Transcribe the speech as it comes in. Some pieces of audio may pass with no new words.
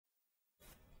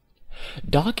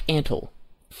Doc Antle,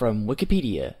 from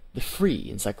Wikipedia, the free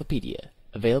encyclopedia,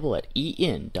 available at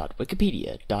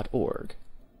en.wikipedia.org.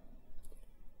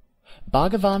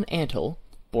 Bhagavan Antle,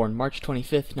 born March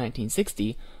 25,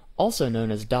 1960, also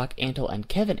known as Doc Antle and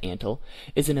Kevin Antle,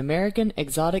 is an American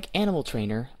exotic animal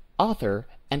trainer, author,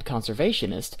 and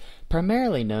conservationist,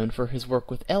 primarily known for his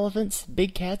work with elephants,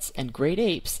 big cats, and great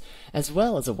apes, as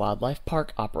well as a wildlife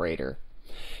park operator.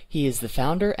 He is the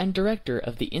founder and director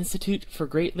of the Institute for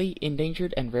Greatly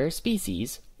Endangered and Rare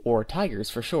Species, or tigers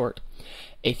for short,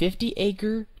 a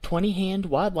 50-acre, 20-hand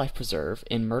wildlife preserve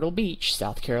in Myrtle Beach,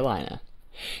 South Carolina.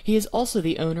 He is also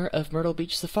the owner of Myrtle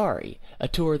Beach Safari, a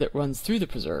tour that runs through the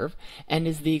preserve, and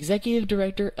is the executive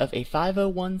director of a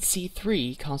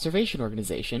 501c3 conservation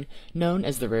organization known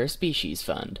as the Rare Species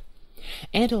Fund.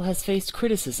 Antle has faced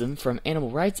criticism from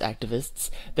animal rights activists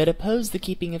that oppose the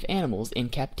keeping of animals in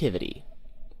captivity.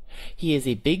 He is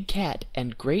a big cat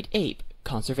and great ape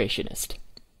conservationist.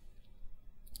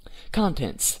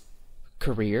 Contents: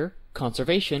 Career,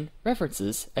 Conservation,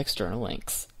 References, External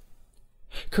Links.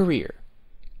 Career.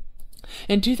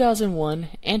 In 2001,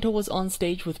 Antle was on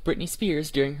stage with Britney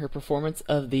Spears during her performance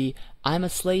of the I'm a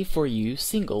Slave for You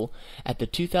single at the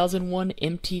 2001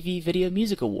 MTV Video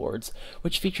Music Awards,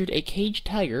 which featured a caged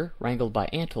tiger, wrangled by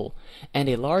Antle, and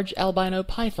a large albino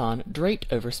python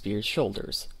draped over Spears'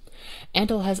 shoulders.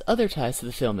 Antle has other ties to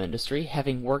the film industry,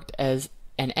 having worked as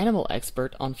an animal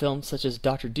expert on films such as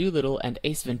Dr. Dolittle and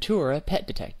Ace Ventura: Pet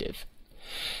Detective.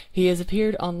 He has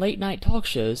appeared on late-night talk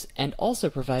shows and also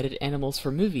provided animals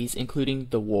for movies including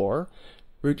The War,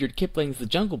 Rudyard Kipling's The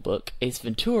Jungle Book, Ace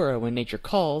Ventura: When Nature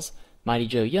Calls, Mighty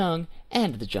Joe Young,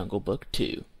 and The Jungle Book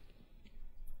 2.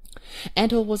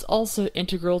 Antle was also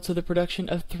integral to the production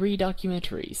of 3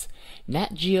 documentaries: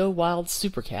 Nat Geo Wild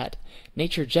Super Cat,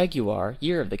 Nature Jaguar: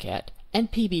 Year of the Cat,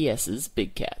 and PBS's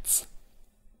Big Cats.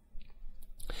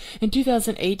 In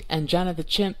 2008, Anjana the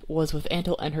chimp was with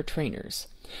Antle and her trainers.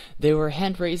 They were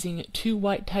hand-raising 2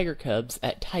 white tiger cubs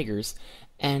at Tigers,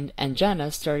 and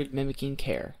Anjana started mimicking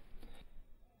care.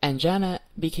 Anjana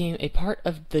became a part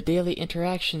of the daily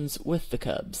interactions with the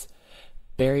cubs.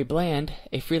 Barry Bland,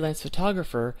 a freelance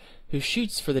photographer who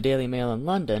shoots for the Daily Mail in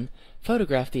London,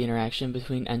 photographed the interaction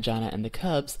between Anjana and the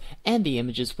cubs, and the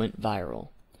images went viral.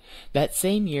 That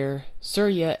same year,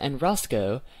 Surya and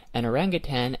Roscoe, an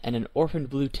orangutan and an orphaned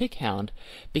blue tick hound,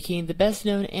 became the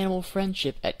best-known animal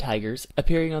friendship at Tigers,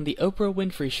 appearing on the Oprah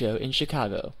Winfrey Show in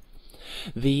Chicago.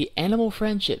 The animal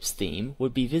friendships theme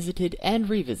would be visited and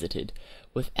revisited,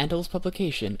 with Antle's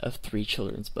publication of 3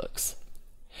 children's books.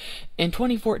 In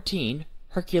 2014,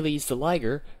 Hercules the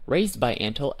liger, raised by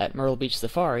Antle at Myrtle Beach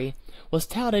Safari, was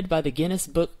touted by the Guinness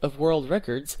Book of World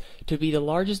Records to be the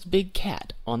largest big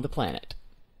cat on the planet.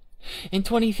 In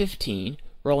 2015,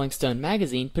 Rolling Stone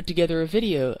magazine put together a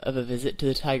video of a visit to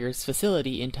the Tigers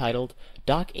facility entitled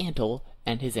Doc Antle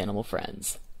and His Animal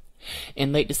Friends.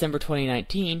 In late December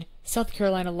 2019, South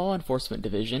Carolina Law Enforcement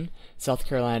Division, South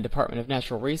Carolina Department of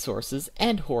Natural Resources,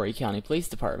 and Horry County Police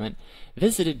Department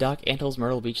visited Doc Antle's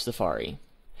Myrtle Beach Safari.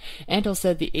 Antle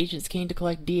said the agents came to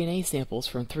collect DNA samples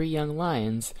from 3 young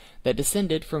lions that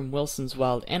descended from Wilson's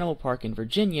Wild Animal Park in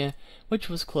Virginia, which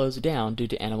was closed down due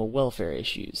to animal welfare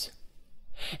issues.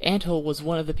 Antle was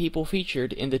one of the people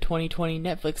featured in the 2020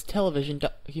 Netflix television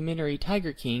documentary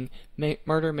Tiger King: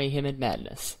 Murder, Mayhem, and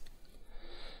Madness.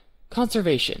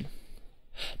 Conservation.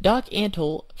 Doc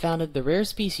Antle founded the Rare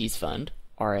Species Fund,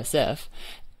 RSF,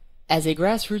 as a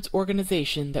grassroots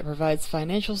organization that provides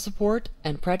financial support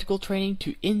and practical training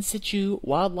to in-situ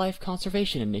wildlife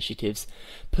conservation initiatives,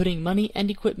 putting money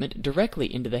and equipment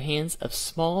directly into the hands of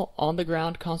small,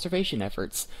 on-the-ground conservation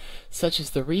efforts, such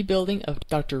as the rebuilding of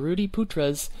Dr. Rudy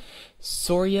Putra's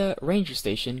Soria Ranger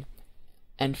Station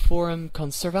and Forum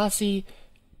Conservasi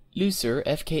Lusur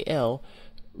 (FKL)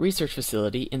 research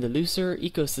facility in the Lusur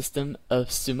ecosystem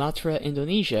of Sumatra,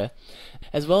 Indonesia,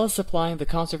 as well as supplying the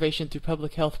Conservation Through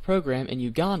Public Health program in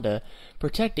Uganda,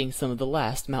 protecting some of the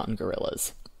last mountain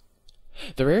gorillas.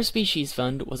 The Rare Species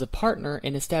Fund was a partner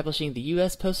in establishing the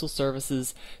U.S. Postal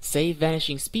Service's Save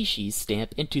Vanishing Species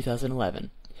stamp in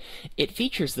 2011. It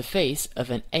features the face of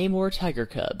an Amur tiger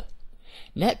cub.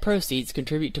 Net proceeds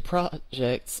contribute to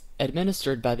projects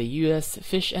administered by the U.S.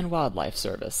 Fish and Wildlife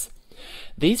Service.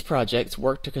 These projects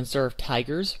work to conserve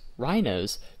tigers,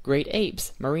 rhinos, great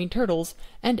apes, marine turtles,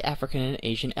 and African and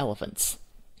Asian elephants.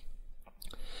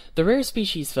 The Rare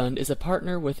Species Fund is a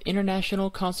partner with International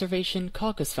Conservation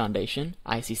Caucus Foundation,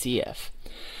 ICCF.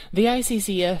 The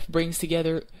ICCF brings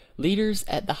together leaders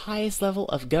at the highest level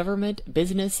of government,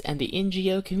 business, and the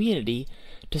NGO community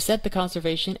to set the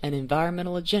conservation and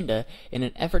environmental agenda in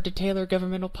an effort to tailor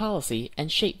governmental policy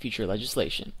and shape future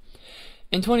legislation.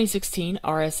 In 2016,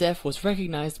 RSF was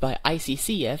recognized by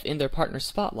ICCF in their Partner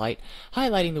Spotlight,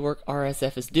 highlighting the work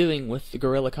RSF is doing with the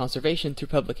gorilla conservation through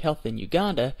public health in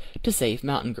Uganda to save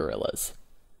mountain gorillas.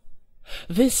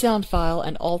 This sound file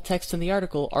and all text in the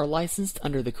article are licensed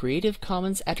under the Creative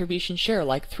Commons Attribution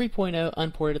Sharealike 3.0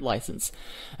 Unported license,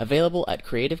 available at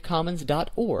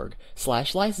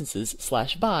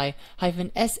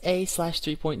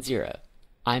creativecommons.org/licenses/by-SA/3.0.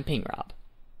 I'm Pingrob.